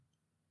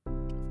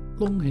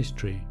Long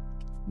History,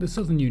 the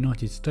Southern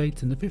United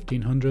States in the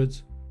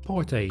 1500s,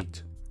 Part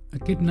 8, A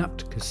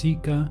Kidnapped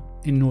Cacica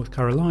in North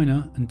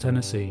Carolina and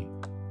Tennessee.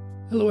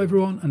 Hello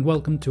everyone and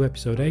welcome to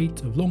episode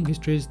 8 of Long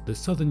History's The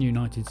Southern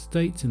United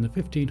States in the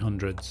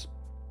 1500s.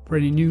 For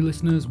any new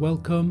listeners,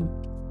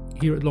 welcome.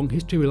 Here at Long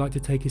History we like to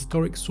take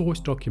historic source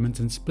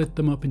documents and split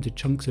them up into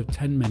chunks of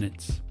 10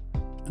 minutes.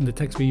 And the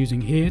text we're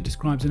using here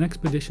describes an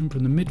expedition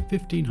from the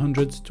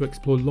mid-1500s to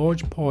explore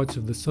large parts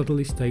of the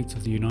southerly states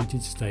of the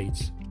United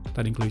States.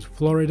 That includes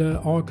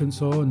Florida,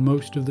 Arkansas and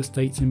most of the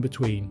states in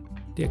between.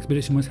 The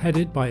expedition was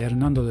headed by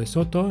Hernando de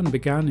Soto and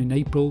began in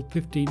April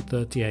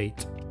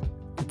 1538.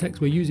 The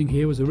text we're using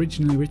here was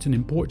originally written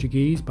in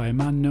Portuguese by a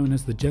man known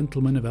as the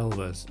Gentleman of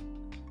Elvas.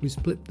 We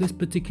split this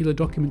particular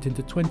document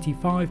into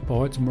 25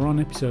 parts and we're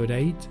on episode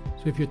 8,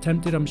 so if you're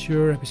tempted I'm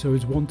sure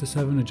episodes 1 to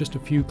 7 are just a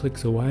few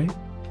clicks away.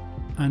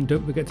 And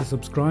don't forget to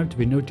subscribe to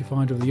be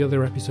notified of the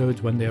other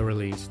episodes when they are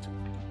released.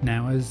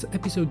 Now, as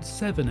episode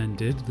 7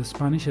 ended, the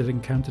Spanish had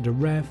encountered a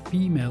rare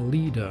female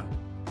leader,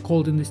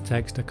 called in this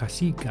text a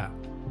Cacica,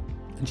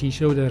 and she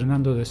showed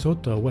Hernando de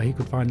Soto where he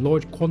could find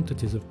large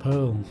quantities of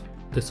pearls.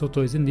 De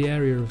Soto is in the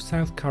area of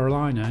South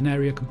Carolina, an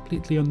area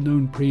completely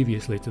unknown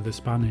previously to the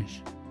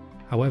Spanish.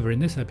 However, in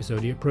this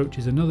episode he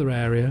approaches another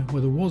area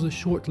where there was a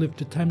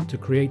short-lived attempt to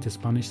create a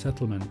Spanish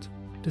settlement.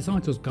 De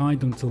Soto's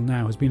guide until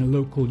now has been a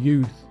local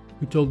youth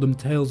who told them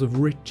tales of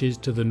riches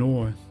to the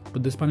north,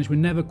 but the Spanish were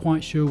never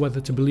quite sure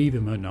whether to believe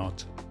him or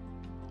not.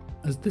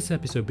 As this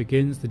episode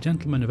begins, the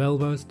Gentleman of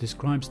Elvas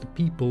describes the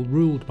people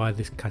ruled by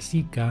this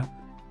Cacica.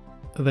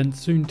 Events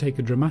soon take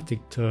a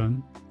dramatic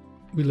turn.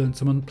 We learn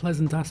some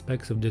unpleasant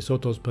aspects of De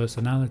Soto's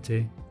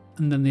personality,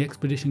 and then the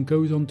expedition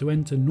goes on to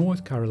enter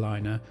North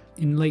Carolina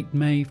in late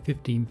May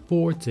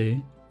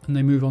 1540, and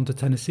they move on to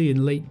Tennessee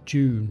in late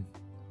June.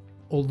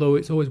 Although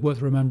it's always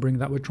worth remembering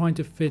that we're trying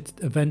to fit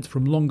events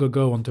from long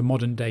ago onto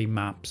modern day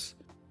maps.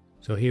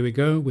 So here we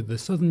go with the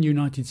Southern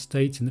United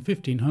States in the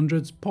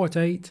 1500s, Part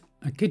 8,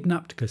 A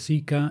Kidnapped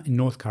Cacica in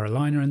North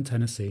Carolina and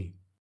Tennessee.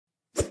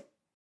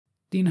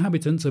 The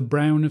inhabitants are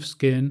brown of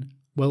skin,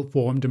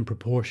 well-formed and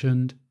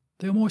proportioned.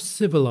 They are more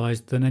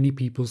civilized than any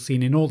people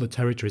seen in all the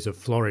territories of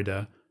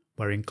Florida,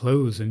 wearing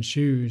clothes and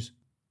shoes.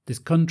 This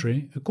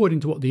country, according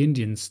to what the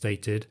Indians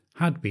stated,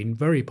 had been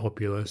very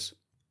populous.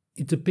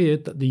 It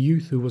appeared that the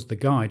youth who was the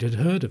guide had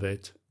heard of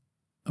it,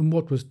 and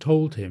what was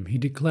told him he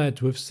declared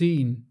to have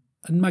seen,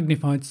 and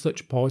magnified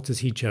such parts as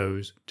he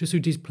chose, to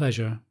suit his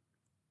pleasure.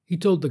 He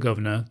told the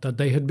governor that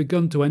they had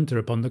begun to enter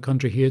upon the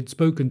country he had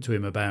spoken to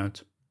him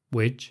about,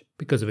 which,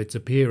 because of its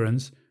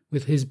appearance,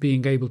 with his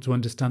being able to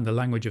understand the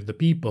language of the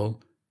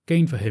people,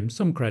 gained for him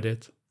some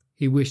credit.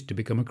 He wished to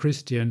become a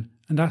Christian,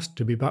 and asked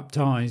to be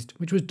baptized,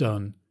 which was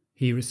done,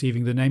 he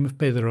receiving the name of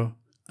Pedro,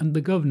 and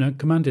the governor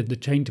commanded the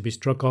chain to be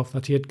struck off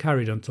that he had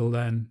carried until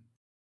then.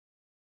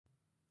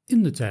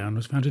 In the town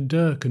was found a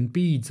dirk and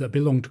beads that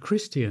belonged to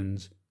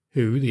Christians,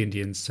 who, the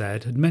Indians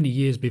said, had many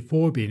years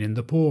before been in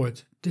the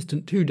port,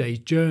 distant 2 days'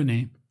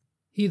 journey.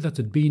 He that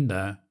had been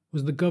there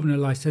was the governor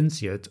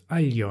licentiate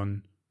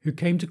Ayllon, who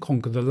came to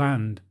conquer the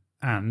land,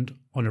 and,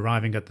 on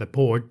arriving at the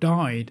port,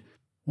 died,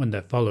 when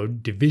there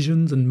followed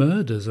divisions and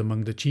murders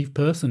among the chief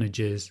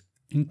personages,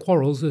 in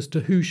quarrels as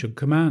to who should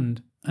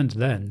command, and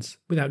thence,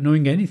 without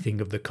knowing anything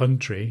of the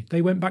country,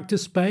 they went back to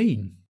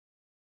Spain.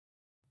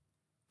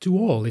 To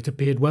all it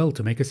appeared well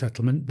to make a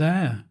settlement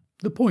there,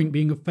 the point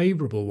being a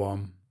favourable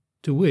one,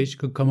 to which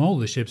could come all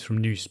the ships from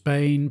New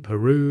Spain,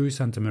 Peru,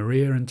 Santa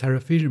Maria and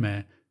Terra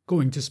Firme,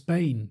 going to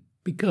Spain,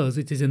 because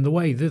it is in the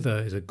way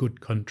thither is a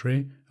good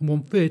country, and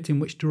one fit in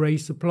which to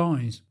raise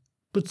supplies.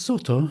 But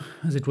Soto,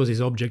 as it was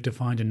his object to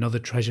find another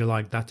treasure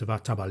like that of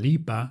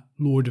Atabalpa,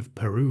 Lord of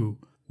Peru,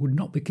 would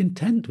not be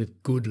content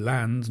with good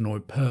lands nor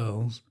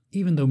pearls,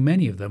 even though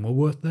many of them were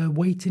worth their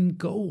weight in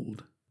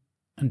gold.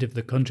 And if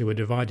the country were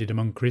divided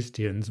among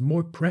Christians,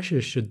 more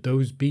precious should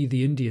those be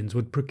the Indians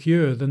would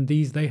procure than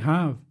these they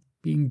have,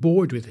 being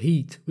bored with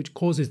heat, which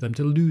causes them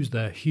to lose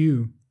their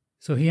hue.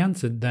 So he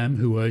answered them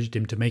who urged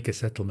him to make a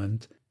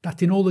settlement,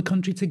 that in all the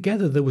country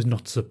together there was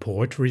not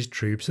support for his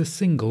troops a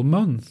single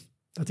month,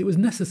 that it was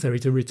necessary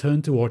to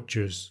return to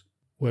Orchus,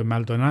 where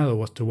Maldonado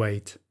was to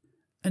wait.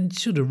 And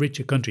should a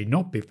richer country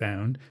not be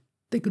found,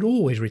 they could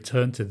always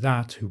return to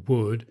that who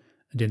would,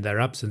 and in their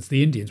absence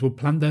the Indians would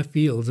plant their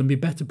fields and be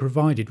better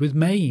provided with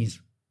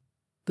maize.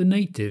 The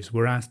natives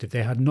were asked if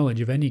they had knowledge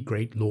of any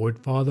great lord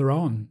farther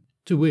on,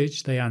 to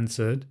which they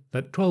answered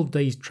that 12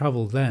 days'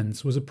 travel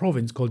thence was a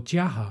province called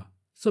Chiaja,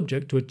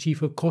 subject to a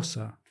chief of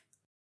Cosa.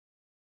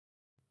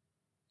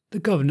 The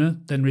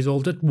governor then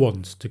resolved at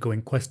once to go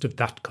in quest of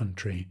that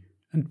country,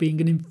 and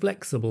being an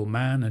inflexible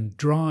man and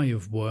dry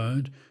of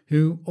word,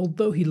 who,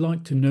 although he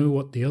liked to know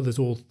what the others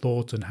all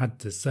thought and had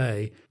to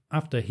say,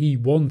 after he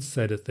once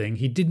said a thing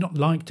he did not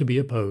like to be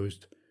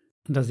opposed,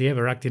 and as he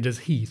ever acted as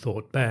he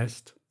thought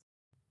best,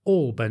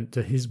 all bent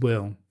to his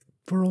will.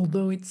 For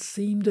although it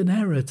seemed an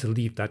error to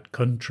leave that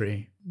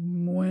country,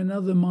 when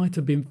other might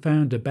have been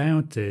found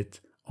about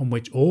it, on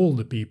which all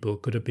the people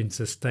could have been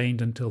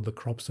sustained until the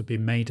crops had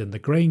been made and the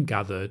grain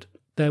gathered,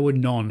 there were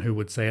none who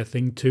would say a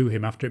thing to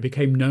him after it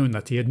became known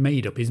that he had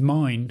made up his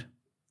mind.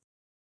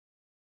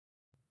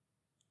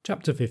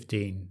 Chapter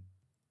 15.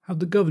 How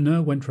the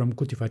governor went from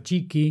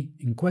Cotopaxi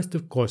in quest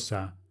of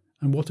Cosa,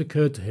 and what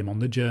occurred to him on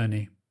the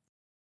journey.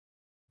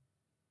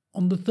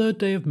 On the 3rd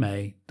day of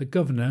May, the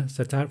governor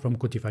set out from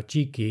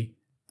Cotopaxi,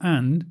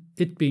 and,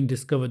 it being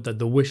discovered that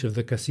the wish of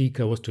the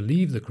Cacica was to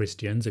leave the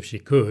Christians if she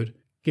could,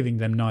 giving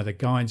them neither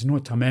guides nor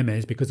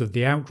tamemes because of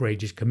the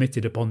outrages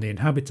committed upon the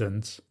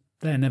inhabitants,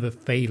 there never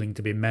failing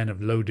to be men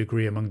of low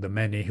degree among the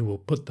many who will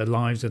put the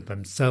lives of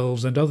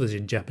themselves and others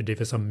in jeopardy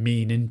for some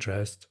mean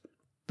interest,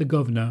 the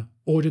governor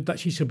ordered that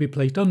she should be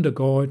placed under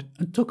guard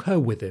and took her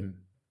with him.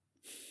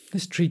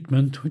 This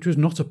treatment, which was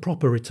not a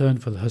proper return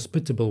for the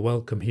hospitable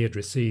welcome he had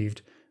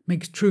received,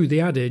 makes true the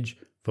adage,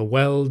 for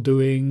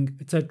well-doing,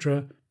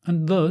 etc.,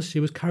 and thus she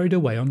was carried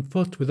away on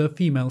foot with her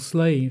female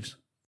slaves.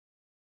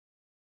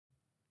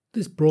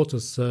 This brought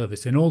us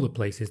service in all the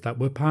places that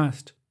were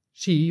passed,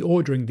 she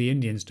ordering the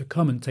Indians to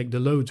come and take the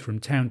loads from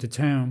town to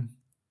town.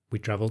 We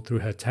travelled through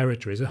her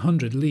territories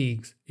 100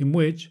 leagues, in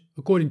which,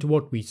 according to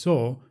what we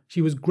saw,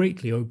 she was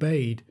greatly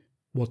obeyed,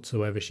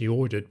 whatsoever she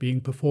ordered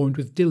being performed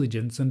with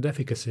diligence and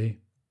efficacy.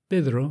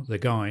 Pedro, the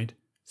guide,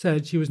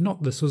 said she was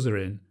not the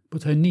suzerain,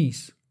 but her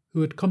niece, who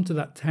had come to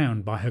that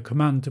town by her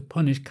command to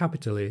punish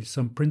capitally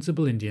some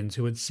principal Indians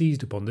who had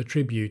seized upon the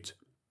tribute,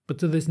 but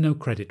to this no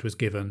credit was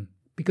given,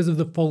 because of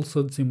the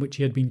falsehoods in which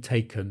he had been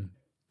taken,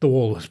 though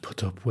all was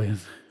put up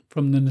with,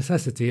 from the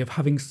necessity of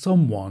having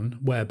someone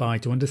whereby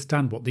to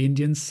understand what the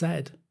Indians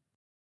said.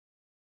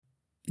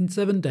 In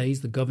 7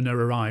 days the governor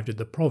arrived at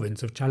the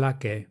province of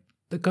Chalaque,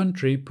 the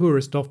country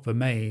poorest off for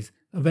maize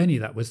of any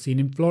that was seen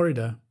in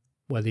Florida,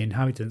 where the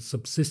inhabitants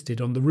subsisted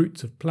on the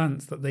roots of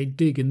plants that they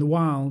dig in the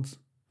wilds,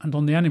 and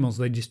on the animals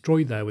they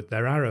destroy there with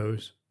their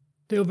arrows.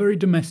 They are very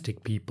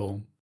domestic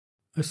people,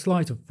 are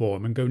slight of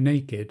form and go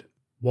naked.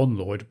 One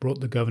lord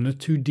brought the governor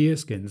 2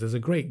 deerskins as a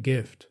great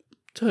gift.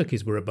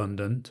 Turkeys were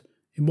abundant.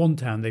 In one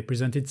town they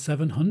presented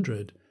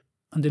 700,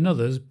 and in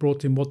others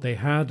brought him what they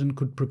had and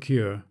could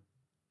procure.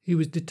 He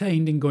was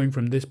detained in going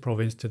from this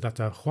province to that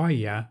of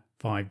Huaya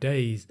 5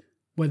 days,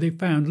 where they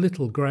found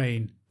little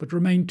grain, but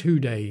remained 2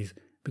 days,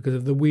 because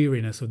of the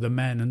weariness of the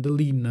men and the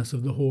leanness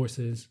of the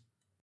horses.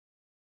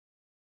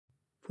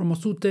 From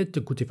Osute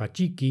to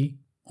Cotopaxi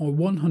are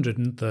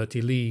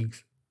 130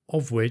 leagues,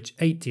 of which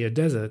 80 are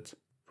desert.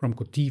 From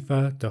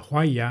Cotifa to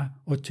Huaya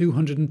are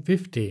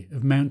 250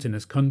 of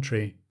mountainous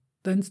country.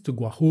 Thence to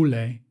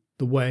Guajule,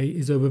 the way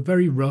is over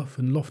very rough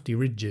and lofty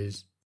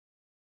ridges.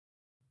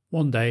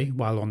 One day,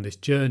 while on this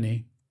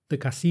journey, the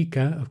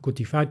Cacica of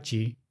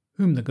Cotopaxi,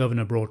 whom the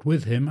governor brought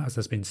with him, as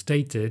has been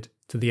stated,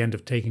 to the end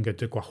of taking her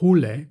to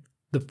Guajule,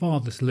 the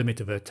farthest limit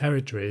of her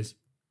territories,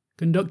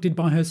 conducted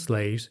by her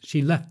slaves,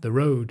 she left the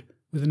road,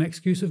 with an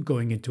excuse of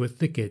going into a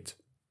thicket,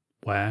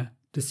 where,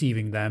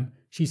 deceiving them,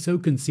 she so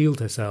concealed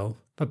herself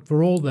that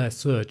for all their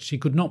search she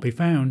could not be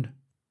found.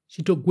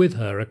 She took with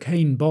her a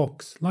cane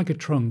box, like a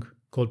trunk,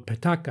 called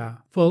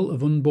petaca, full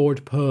of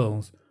unbored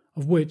pearls,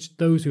 of which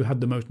those who had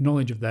the most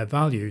knowledge of their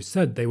value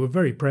said they were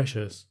very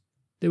precious.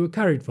 They were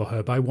carried for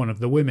her by one of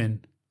the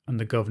women, and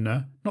the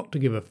governor, not to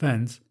give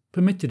offence,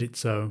 permitted it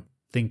so,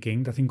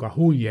 thinking that in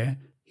Guajule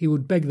he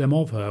would beg them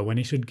of her when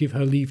he should give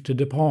her leave to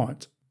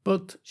depart.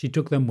 But she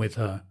took them with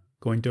her,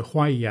 going to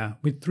Huaya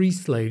with 3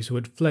 slaves who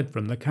had fled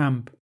from the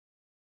camp.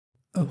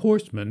 A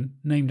horseman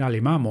named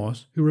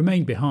Alimamos, who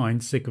remained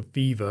behind sick of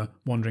fever,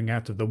 wandering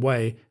out of the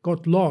way,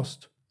 got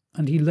lost,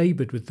 and he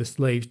laboured with the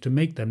slaves to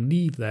make them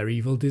leave their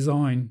evil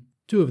design.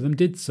 2 of them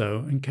did so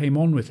and came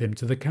on with him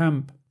to the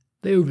camp.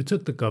 They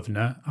overtook the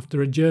governor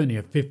after a journey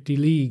of 50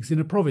 leagues in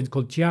a province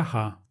called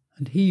Chiaja,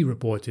 and he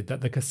reported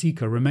that the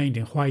Cacica remained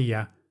in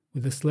Huaya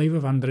with a slave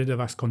of Andre de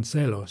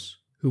Vasconcelos,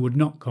 who would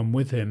not come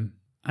with him,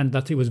 and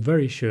that it was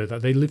very sure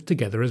that they lived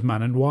together as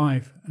man and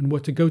wife, and were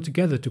to go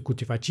together to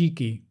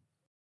Cotopaxi.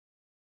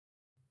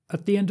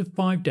 At the end of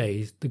 5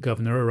 days, the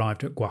governor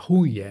arrived at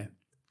Guajule.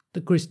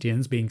 The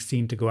Christians being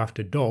seen to go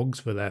after dogs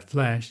for their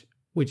flesh,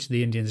 which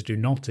the Indians do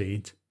not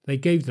eat, they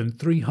gave them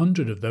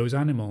 300 of those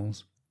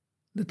animals.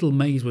 Little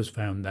maize was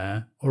found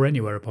there, or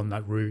anywhere upon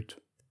that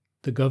route.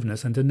 The governor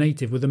sent a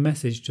native with a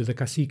message to the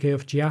Cacique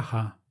of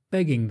Chiaja,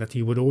 begging that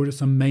he would order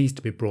some maize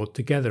to be brought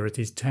together at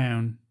his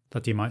town,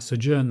 that he might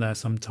sojourn there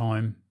some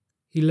time.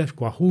 He left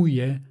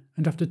Guajule,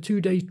 and after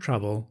 2 days'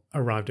 travel,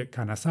 arrived at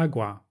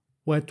Canasagua,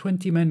 where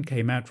 20 men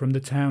came out from the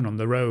town on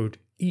the road,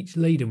 each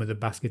laden with a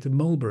basket of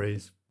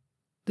mulberries.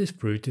 This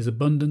fruit is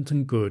abundant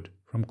and good,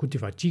 from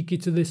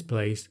Cotopaxi to this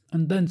place,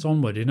 and thence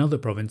onward in other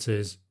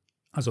provinces,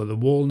 as are the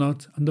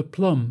walnut and the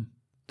plum,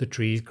 the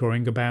trees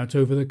growing about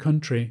over the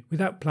country,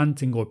 without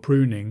planting or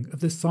pruning, of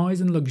the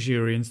size and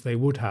luxuriance they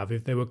would have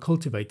if they were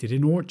cultivated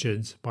in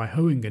orchards by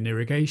hoeing and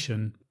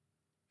irrigation.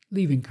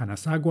 Leaving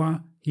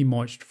Canasagua, he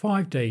marched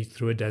 5 days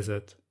through a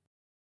desert.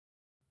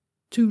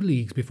 2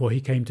 leagues before he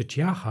came to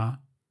Chiaja,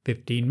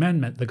 15 men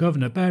met the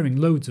governor bearing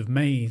loads of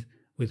maize,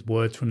 with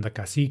words from the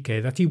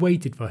cacique that he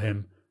waited for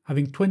him,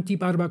 having 20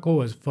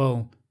 barbacoas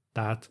full,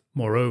 that,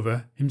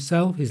 moreover,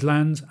 himself, his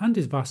lands, and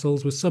his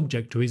vassals were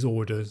subject to his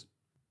orders.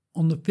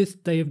 On the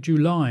 5th day of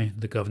July,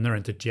 the governor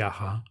entered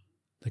Jaha.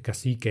 The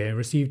Cacica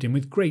received him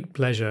with great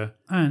pleasure,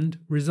 and,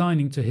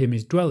 resigning to him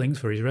his dwellings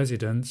for his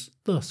residence,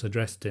 thus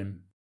addressed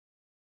him.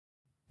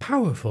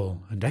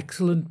 Powerful and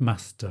excellent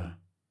master,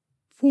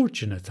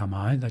 fortunate am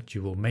I that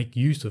you will make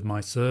use of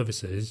my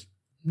services.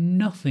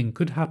 Nothing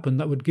could happen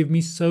that would give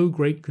me so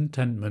great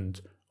contentment,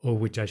 or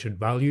which I should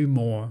value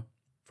more.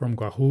 From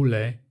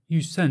Guajule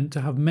you sent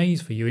to have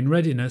maize for you in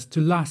readiness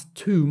to last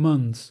 2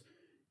 months.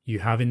 You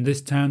have in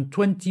this town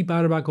 20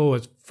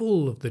 barbacoas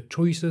full of the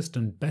choicest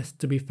and best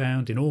to be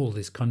found in all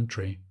this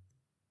country.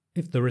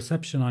 If the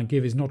reception I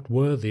give is not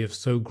worthy of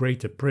so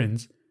great a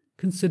prince,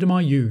 consider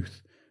my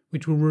youth,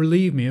 which will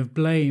relieve me of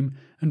blame,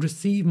 and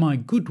receive my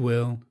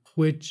goodwill,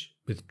 which,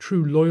 with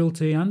true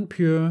loyalty and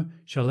pure,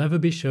 shall ever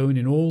be shown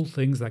in all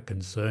things that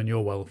concern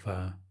your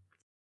welfare.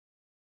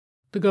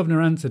 The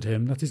governor answered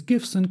him that his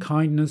gifts and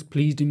kindness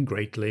pleased him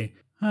greatly,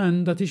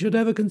 and that he should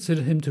ever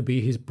consider him to be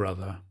his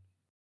brother.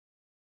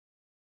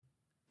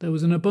 There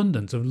was an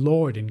abundance of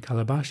lard in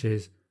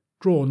calabashes,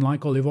 drawn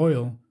like olive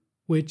oil,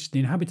 which the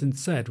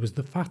inhabitants said was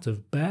the fat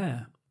of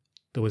bear.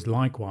 There was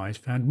likewise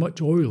found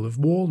much oil of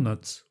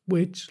walnuts,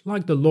 which,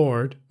 like the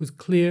lard, was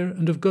clear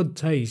and of good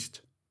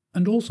taste,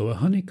 and also a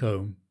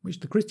honeycomb, which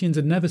the Christians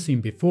had never seen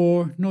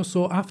before, nor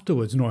saw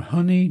afterwards, nor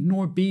honey,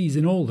 nor bees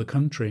in all the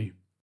country.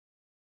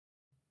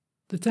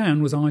 The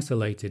town was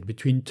isolated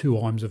between 2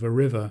 arms of a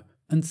river,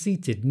 and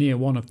seated near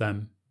one of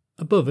them.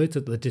 Above it,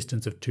 at the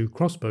distance of 2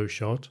 crossbow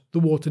shot, the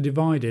water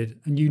divided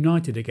and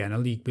united again a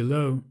league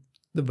below.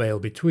 The vale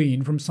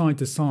between, from side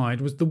to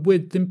side, was the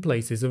width in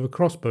places of a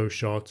crossbow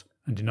shot,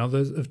 and in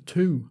others of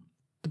 2.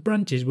 The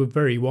branches were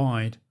very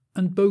wide,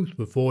 and both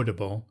were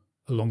fordable.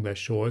 Along their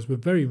shores were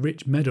very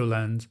rich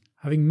meadowlands,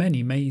 having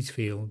many maize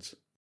fields.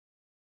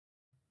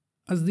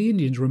 As the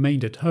Indians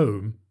remained at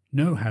home,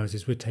 no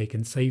houses were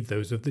taken save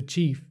those of the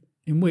chief,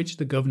 in which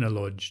the governor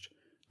lodged.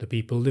 The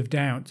people lived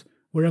out,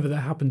 wherever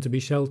there happened to be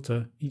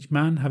shelter, each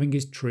man having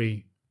his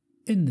tree.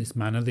 In this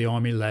manner the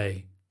army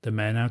lay, the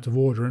men out of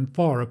order and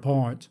far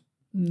apart.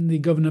 The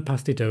governor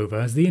passed it over,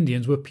 as the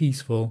Indians were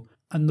peaceful,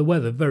 and the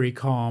weather very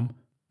calm.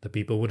 The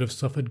people would have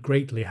suffered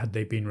greatly had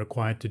they been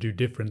required to do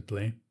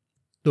differently.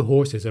 The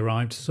horses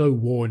arrived so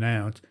worn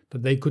out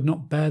that they could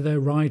not bear their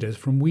riders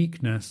from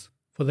weakness,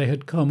 for they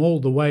had come all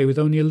the way with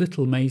only a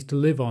little maize to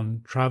live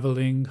on,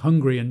 travelling,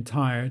 hungry and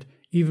tired,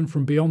 even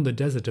from beyond the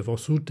desert of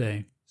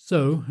Osute.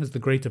 So, as the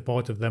greater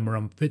part of them were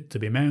unfit to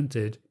be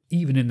mounted,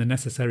 even in the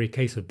necessary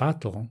case of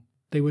battle,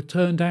 they were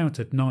turned out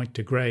at night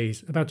to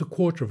graze about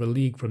 1/4 of a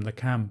league from the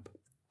camp.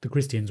 The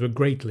Christians were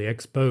greatly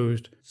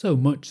exposed, so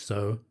much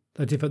so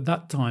that if at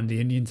that time the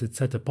Indians had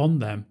set upon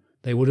them,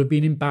 they would have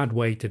been in bad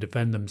way to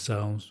defend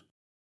themselves.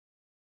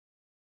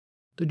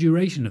 The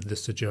duration of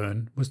this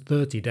sojourn was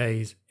 30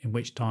 days, in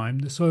which time,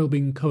 the soil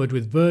being covered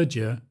with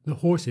verdure, the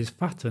horses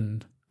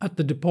fattened. At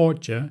the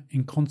departure,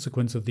 in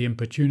consequence of the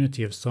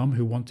importunity of some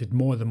who wanted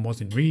more than was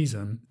in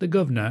reason, the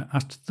governor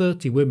asked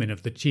 30 women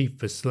of the chief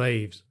for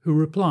slaves, who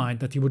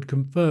replied that he would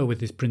confer with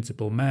his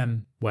principal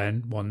men,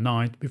 when, one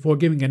night, before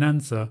giving an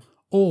answer,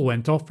 all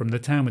went off from the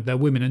town with their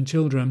women and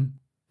children.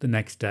 The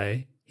next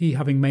day, he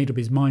having made up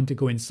his mind to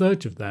go in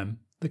search of them,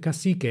 the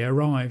cacique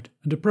arrived,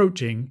 and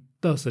approaching,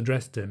 thus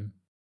addressed him.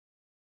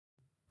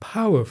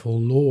 Powerful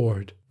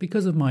lord,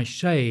 because of my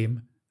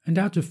shame, and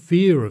out of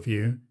fear of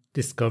you,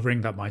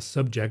 discovering that my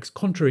subjects,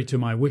 contrary to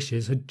my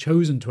wishes, had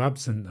chosen to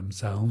absent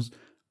themselves,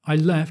 I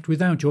left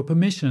without your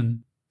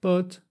permission,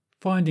 but,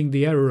 finding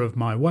the error of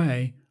my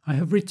way, I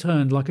have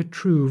returned like a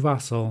true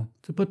vassal,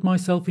 to put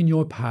myself in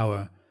your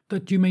power,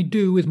 that you may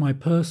do with my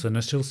person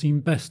as shall seem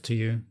best to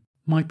you.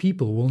 My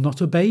people will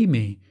not obey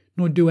me,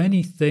 nor do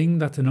anything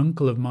that an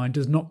uncle of mine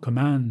does not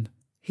command.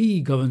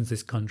 He governs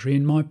this country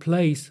in my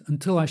place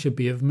until I should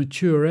be of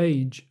mature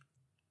age.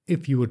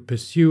 If you would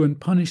pursue and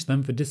punish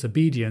them for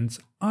disobedience,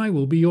 I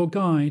will be your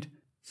guide,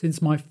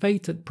 since my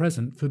fate at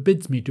present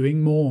forbids me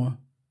doing more.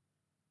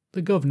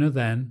 The governor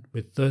then,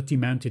 with 30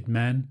 mounted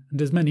men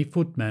and as many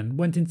footmen,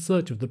 went in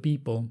search of the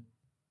people.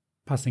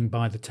 Passing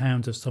by the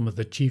towns of some of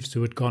the chiefs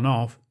who had gone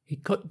off, he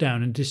cut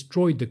down and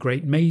destroyed the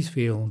great maize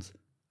fields,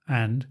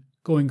 and,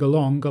 going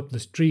along up the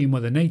stream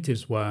where the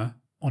natives were,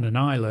 on an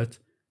islet,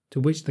 to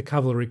which the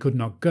cavalry could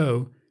not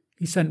go,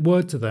 he sent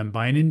word to them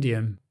by an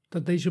Indian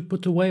that they should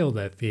put away all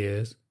their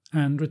fears,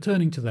 and,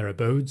 returning to their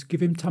abodes,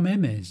 give him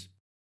tamemes,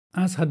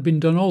 as had been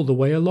done all the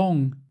way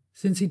along,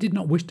 since he did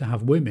not wish to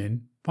have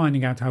women,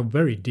 finding out how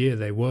very dear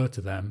they were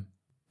to them.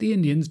 The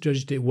Indians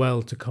judged it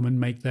well to come and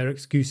make their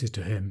excuses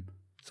to him,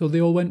 so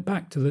they all went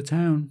back to the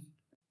town.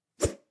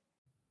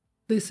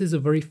 This is a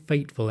very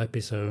fateful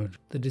episode.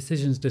 The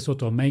decisions De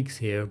Soto makes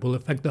here will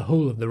affect the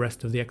whole of the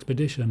rest of the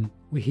expedition.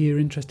 We hear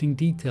interesting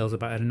details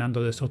about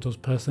Hernando de Soto's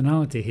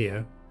personality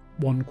here.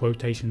 One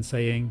quotation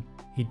saying,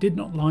 "He did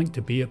not like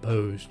to be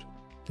opposed.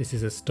 This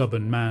is a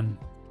stubborn man.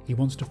 He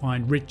wants to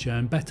find richer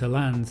and better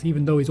lands,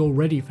 even though he's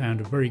already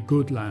found a very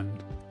good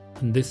land.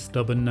 And this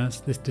stubbornness,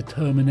 this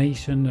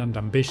determination and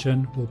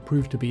ambition will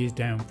prove to be his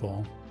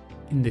downfall."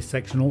 In this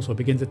section also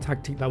begins a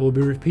tactic that will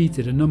be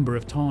repeated a number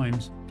of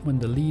times, When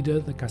the leader,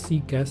 the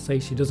Cacica,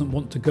 says she doesn't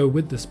want to go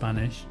with the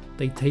Spanish,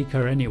 they take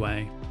her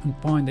anyway, and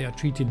find they are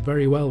treated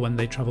very well when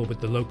they travel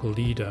with the local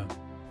leader.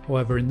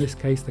 However, in this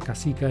case, the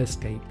Cacica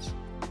escapes.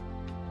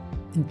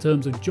 In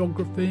terms of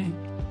geography,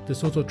 De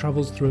Soto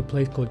travels through a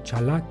place called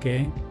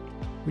Chalaque,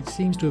 which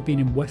seems to have been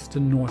in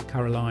western North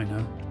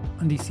Carolina,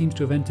 and he seems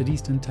to have entered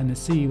eastern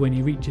Tennessee when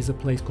he reaches a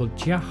place called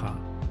Chiaja,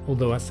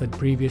 although as said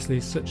previously,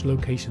 such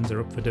locations are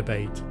up for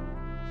debate.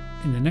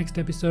 In the next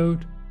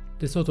episode,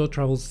 De Soto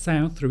travels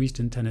south through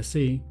eastern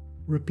Tennessee,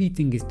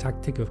 repeating his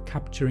tactic of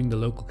capturing the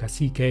local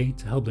cacique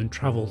to help them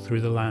travel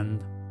through the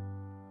land.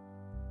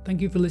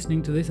 Thank you for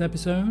listening to this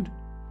episode.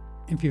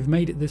 If you've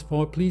made it this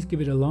far, please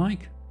give it a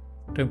like.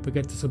 Don't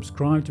forget to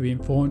subscribe to be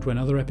informed when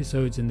other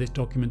episodes in this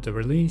document are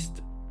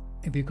released.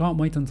 If you can't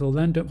wait until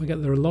then, don't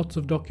forget there are lots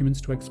of documents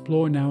to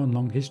explore now in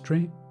long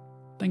history.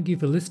 Thank you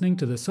for listening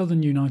to the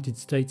Southern United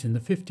States in the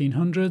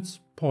 1500s,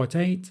 Part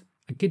 8,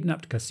 A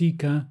Kidnapped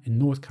Cacica in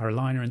North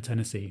Carolina and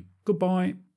Tennessee. Goodbye.